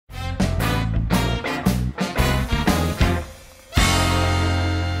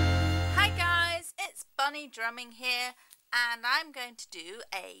Hi, Drumming here, and I'm going to do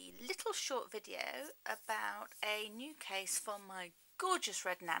a little short video about a new case for my gorgeous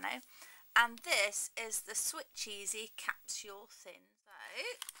red nano, and this is the SwitchEasy Capsule Thin.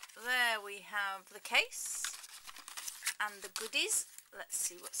 So there we have the case and the goodies. Let's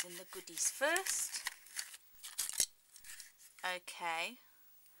see what's in the goodies first. Okay,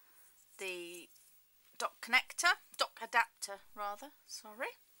 the dock adapter rather, sorry.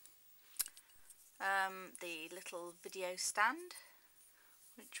 The little video stand,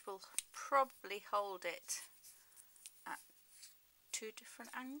 which will probably hold it at two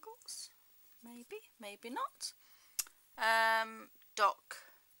different angles, maybe not. Dock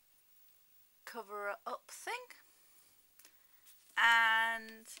cover up thing,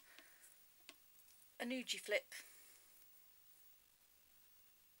 and an Uji flip.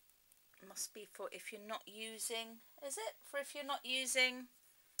 Must be for if you're not using, is it? For if you're not using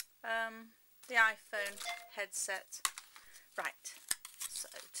the iPhone headset. Right, so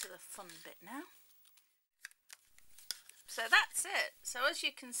to the fun bit now. So that's it. So as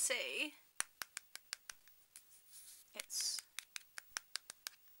you can see, that's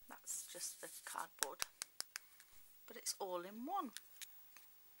just the cardboard, but it's all in one.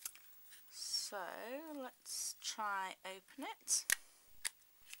 So let's try open it.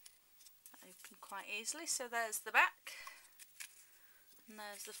 Open quite easily. So there's the back. And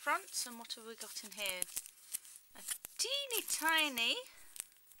there's the front, and what have we got in here? A teeny tiny,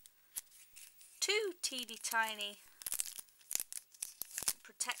 two teeny tiny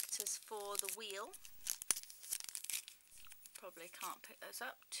protectors for the wheel. Probably can't pick those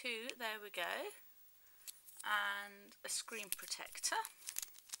up. Two, there we go. And a screen protector.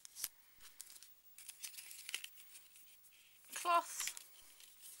 Cloth.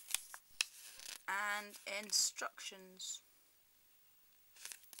 And instructions.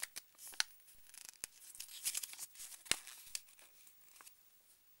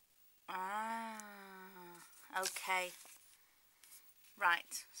 Okay,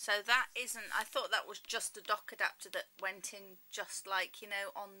 right, so that isn't, I thought that was just a dock adapter that went in just like, you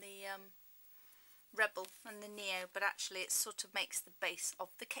know, on the Rebel and the Neo, but actually it sort of makes the base of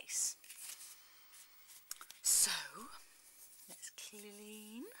the case. So, let's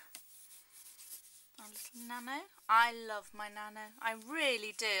clean our little nano. I love my nano, I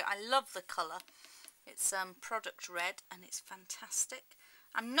really do. I love the colour. It's product red and it's fantastic.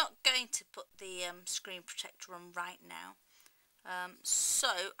 I'm not going to put the screen protector on right now, so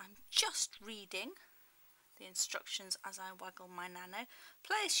I'm just reading the instructions as I waggle my nano.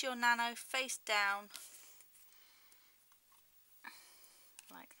 Place your nano face down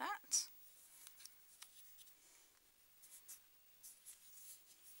like that.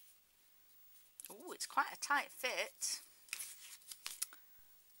 Oh, it's quite a tight fit.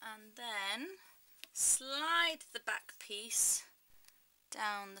 And then slide the back piece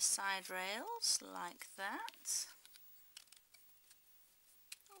down the side rails like that.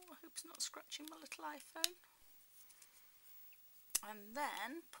 Oh, I hope it's not scratching my little iPhone. And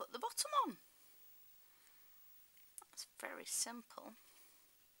then put the bottom on. That's very simple.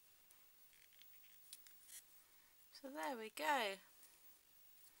 So there we go.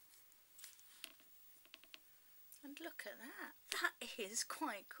 And look at that. That is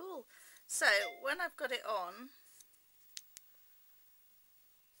quite cool. So when I've got it on,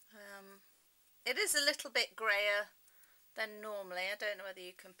 it is a little bit grayer than normally. I don't know whether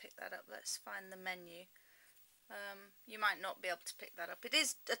you can pick that up. Let's find the menu. You might not be able to pick that up. It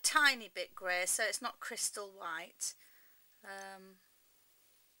is a tiny bit grey, so it's not crystal white.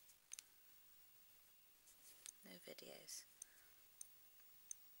 No videos.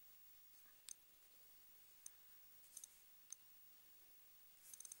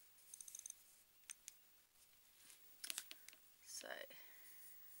 So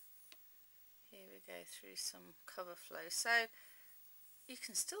here we go through some cover flow. So you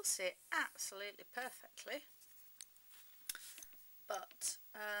can still see it absolutely perfectly, but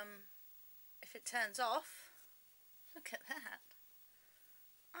if it turns off, look at that.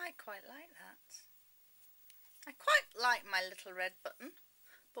 I quite like that. I quite like my little red button,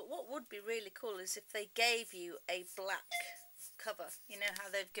 but what would be really cool is if they gave you a black cover. You know how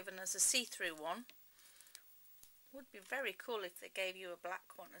they've given us a see-through one? Would be very cool if they gave you a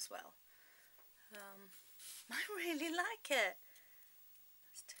black one as well. I really like it.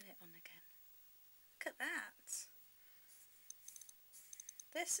 Let's turn it on again. Look at that.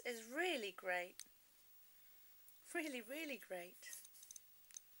 This is really great. Really, really great.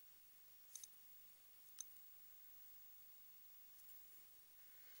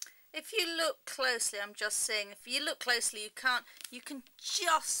 if you look closely, I'm just saying, if you look closely, you can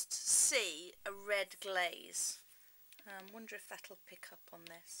just see a red glaze. Wonder if that'll pick up on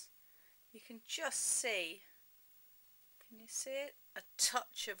this. You can just see, can you see it? A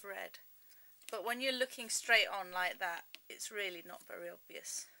touch of red. But when you're looking straight on like that, it's really not very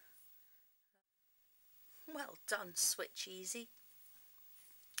obvious. Well done, SwitchEasy.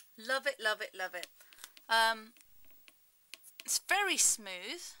 Love it, love it, love it. It's very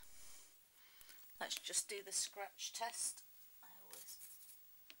smooth. Let's just do the scratch test.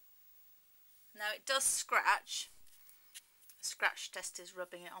 Now it does scratch. The scratch test is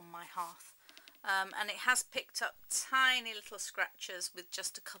rubbing it on my hearth. And it has picked up tiny little scratches with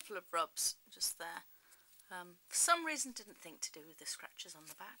just a couple of rubs just there. For some reason didn't think to do with the scratches on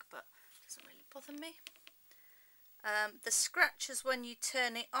the back, but it doesn't really bother me. The scratches when you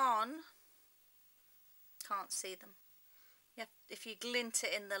turn it on, can't see them. If you glint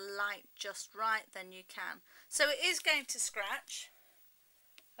it in the light just right, then you can. So it is going to scratch,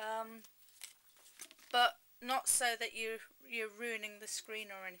 but not so that you're ruining the screen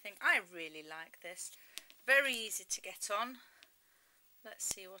or anything. I really like this. Very easy to get on. Let's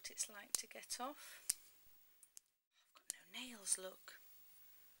see what it's like to get off. I've got no nails, look.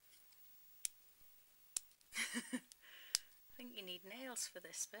 I think you need nails for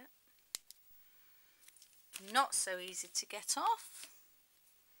this bit. Not so easy to get off.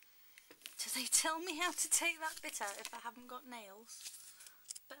 Do they tell me how to take that bit out if I haven't got nails?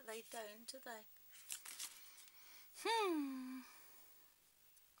 Bet they don't, do they?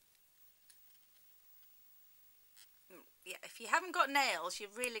 Yeah, if you haven't got nails, you're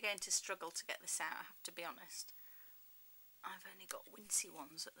really going to struggle to get this out, I have to be honest. I've only got wincy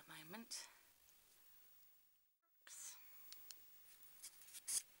ones at the moment.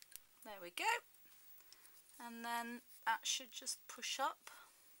 There we go. And then that should just push up.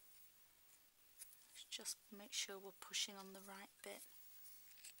 Let's just make sure we're pushing on the right bit.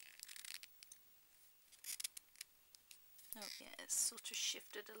 Oh yeah, it's sort of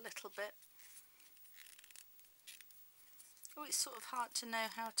shifted a little bit. Oh, it's sort of hard to know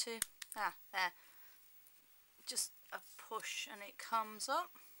how to... Ah, there. Just a push and it comes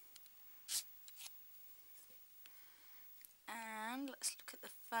up. And let's look at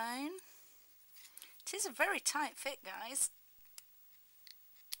the phone. It is a very tight fit, guys.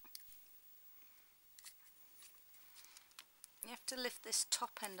 You have to lift this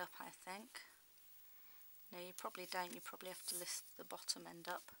top end up, I think. No, you probably don't. You probably have to lift the bottom end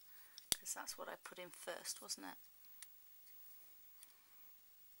up, because that's what I put in first, wasn't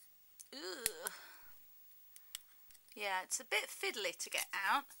it? Ugh. Yeah, it's a bit fiddly to get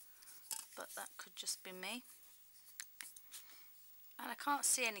out, but that could just be me. And I can't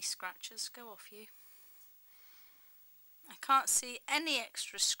see any scratches. Go off, you. I can't see any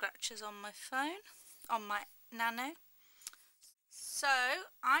extra scratches on my phone, on my Nano. So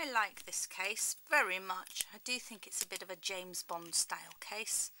I like this case very much. I do think it's a bit of a James Bond style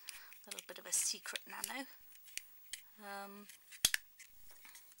case, a little bit of a secret Nano.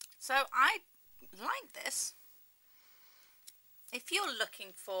 So I like this. If you're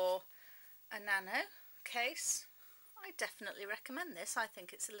looking for a Nano case, I definitely recommend this. I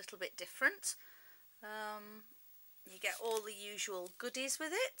think it's a little bit different. You get all the usual goodies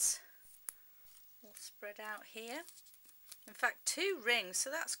with it, all spread out here. In fact, 2 rings, so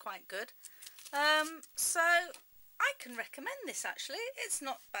that's quite good. So I can recommend this actually. It's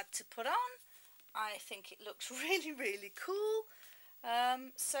not bad to put on. I think it looks really, really cool.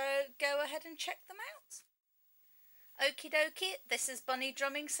 So go ahead and check them out. Okie dokie, this is Bunny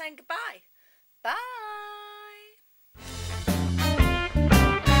Drumming saying goodbye. Bye.